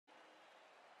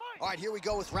All right, here we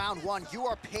go with round one. You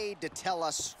are paid to tell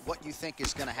us what you think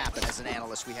is going to happen as an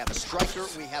analyst. We have a striker,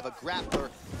 we have a grappler.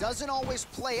 Doesn't always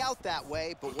play out that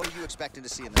way, but what are you expecting to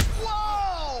see in this?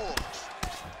 Whoa!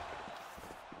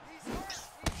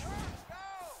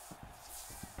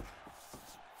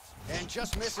 And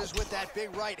just misses with that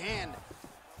big right hand.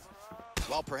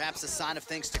 Well, perhaps a sign of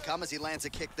things to come as he lands a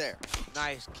kick there.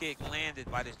 Nice kick landed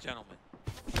by this gentleman.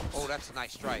 Oh, that's a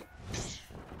nice strike.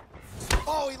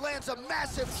 Oh, he lands a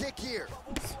massive kick here.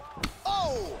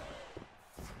 Oh!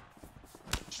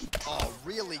 Oh,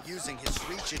 really using his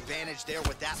reach advantage there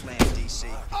with that land, DC.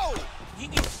 Oh! He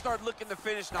needs to start looking to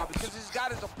finish now because he's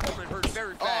got his opponent hurt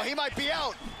very bad. Oh, he might be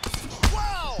out.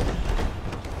 Wow!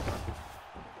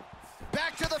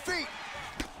 Back to the feet.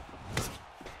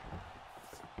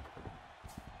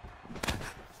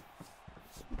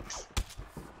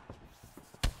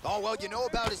 Oh, well, you know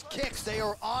about his kicks. They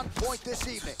are on point this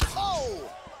evening. Oh!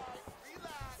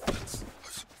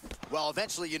 Well,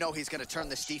 eventually, you know he's going to turn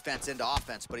this defense into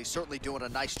offense, but he's certainly doing a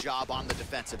nice job on the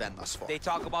defensive end thus far. They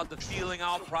talk about the feeling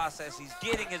out process. He's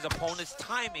getting his opponent's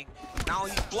timing. Now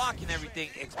he's blocking everything.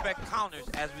 Expect counters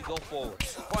as we go forward.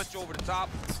 Punch over the top.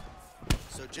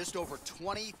 So just over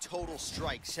 20 total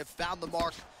strikes have found the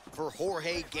mark for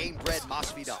Jorge Gamebred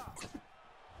Masvidal.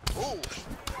 Oh!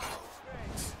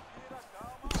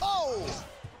 Oh!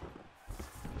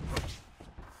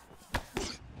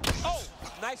 Oh!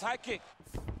 Nice high kick.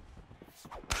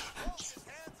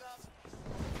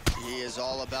 He is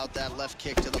all about that left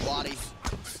kick to the body.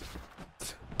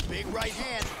 Big right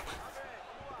hand.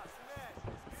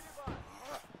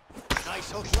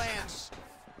 Nice hook lands.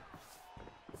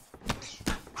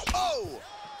 Oh!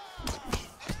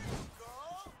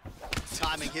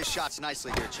 Timing his shots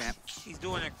nicely here, champ. He's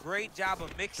doing a great job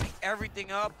of mixing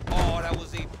everything up. Oh, that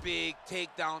was a big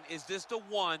takedown. Is this the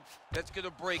one that's going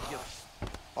to break him?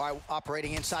 All right,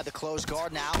 operating inside the closed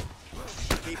guard now.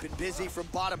 Keeping busy from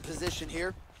bottom position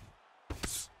here.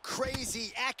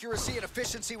 Crazy accuracy and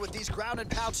efficiency with these ground and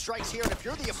pound strikes here. And if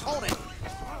you're the opponent,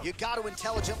 you got to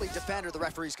intelligently defend or the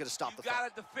referee's going to stop the fight. You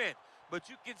got to defend. But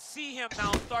you can see him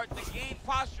now starting to gain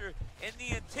posture, and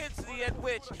the intensity at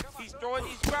which he's throwing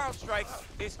these ground strikes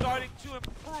is starting to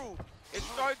improve. It's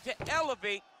starting to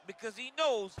elevate because he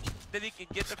knows that he can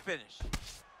get the finish.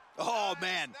 Oh,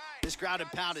 man, this ground and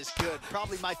pound is good.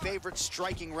 Probably my favorite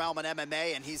striking realm in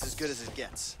MMA, and he's as good as it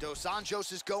gets. Dos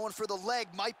Anjos is going for the leg.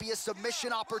 Might be a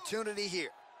submission opportunity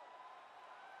here.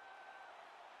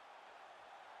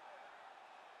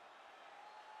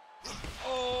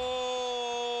 Oh!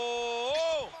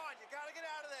 Come on, you gotta get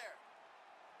out of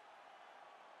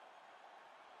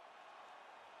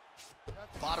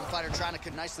there. Bottom fighter trying to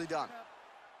cut, nicely done.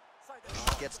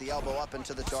 Gets the elbow up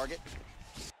into the target.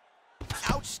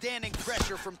 Outstanding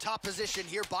pressure from top position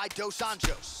here by Dos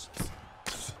Anjos.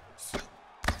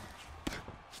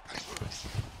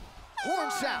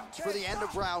 Horn sounds for the end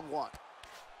of round one.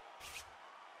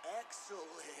 Excellent.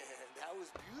 That was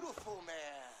beautiful, man.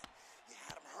 You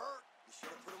had him hurt. You should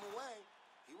have put him away.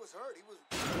 He was hurt. He was...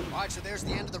 All right, so there's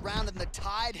the end of the round, and the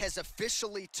tide has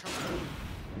officially turned.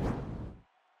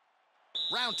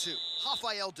 Round two,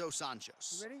 Rafael Dos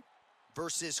Anjos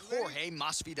versus Jorge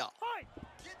Masvidal.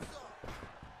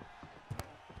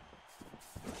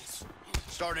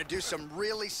 Starting to do some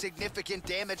really significant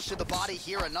damage to the body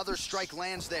here. Another strike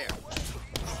lands there.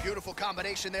 Beautiful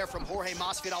combination there from Jorge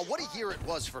Masvidal. What a year it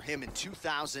was for him in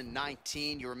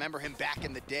 2019. You remember him back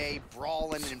in the day,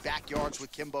 brawling in backyards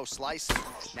with Kimbo Slice.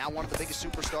 Now one of the biggest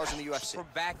superstars in the UFC. From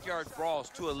backyard brawls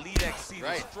to Elite XC,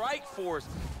 right. The Strike Force,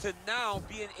 to now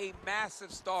being a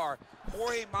massive star.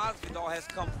 Jorge Masvidal has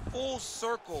come full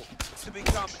circle to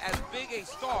become as big a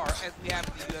star as we have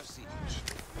in the UFC.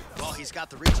 Well, he's got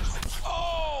the reach.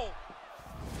 Oh!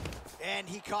 And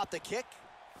he caught the kick.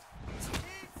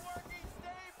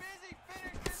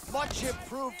 Much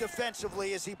improved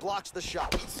defensively as he blocks the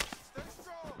shot.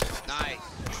 Nice.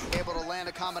 Able to land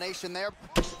a combination there.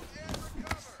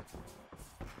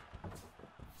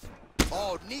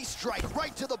 Oh, knee strike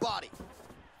right to the body.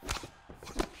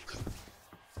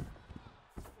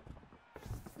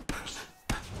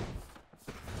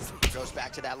 Goes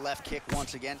back to that left kick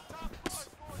once again.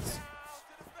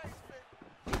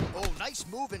 Oh, nice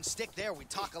move and stick there. We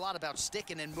talk a lot about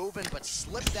sticking and moving, but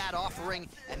slipped that offering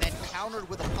and then countered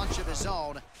with a punch of his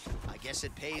own. I guess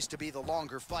it pays to be the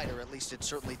longer fighter. At least it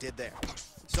certainly did there.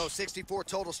 So 64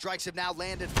 total strikes have now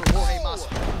landed for Jorge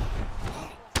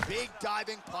Masvidal. Big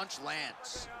diving punch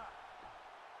lands.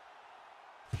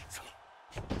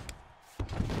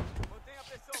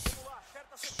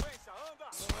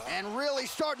 And really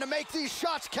starting to make these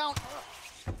shots count.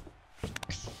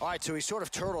 All right, so he's sort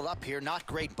of turtled up here. Not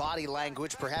great body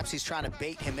language. Perhaps he's trying to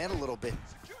bait him in a little bit.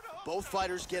 Both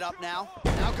fighters get up now.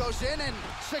 Now goes in and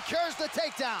secures the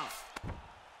takedown.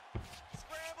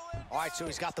 All right, so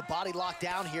he's got the body locked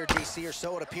down here, DC, or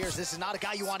so it appears. This is not a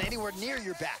guy you want anywhere near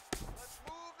your back. Let's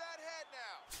move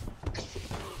that head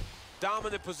now.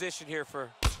 Dominant position here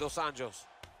for Dos Anjos.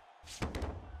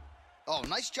 Oh,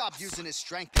 nice job using his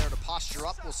strength there to posture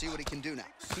up. We'll see what he can do now.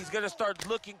 He's going to start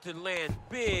looking to land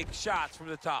big shots from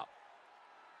the top.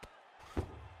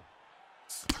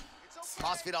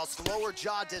 Masvidal's lower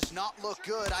jaw does not look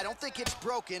good. I don't think it's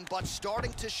broken, but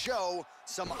starting to show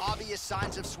some obvious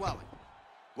signs of swelling.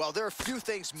 Well, there are few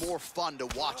things more fun to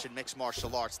watch in mixed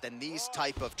martial arts than these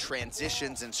type of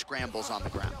transitions and scrambles on the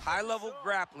ground. High-level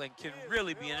grappling can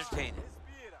really be entertaining.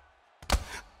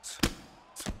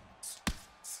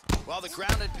 Well, the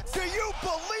grounded... Do you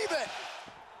believe it?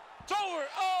 It's over.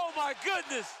 Oh, my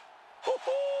goodness.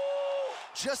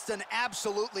 Just an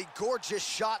absolutely gorgeous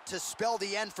shot to spell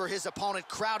the end for his opponent.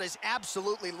 Crowd is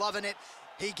absolutely loving it.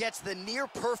 He gets the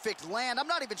near-perfect land. I'm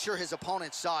not even sure his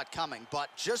opponent saw it coming, but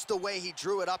just the way he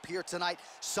drew it up here tonight,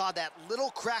 saw that little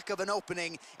crack of an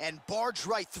opening and barged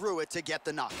right through it to get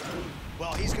the knockout.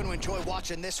 Well, he's going to enjoy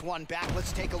watching this one back.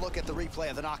 Let's take a look at the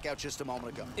replay of the knockout just a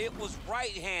moment ago. It was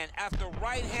right hand after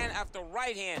right hand after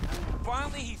right hand.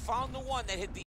 Finally, he found the one that hit the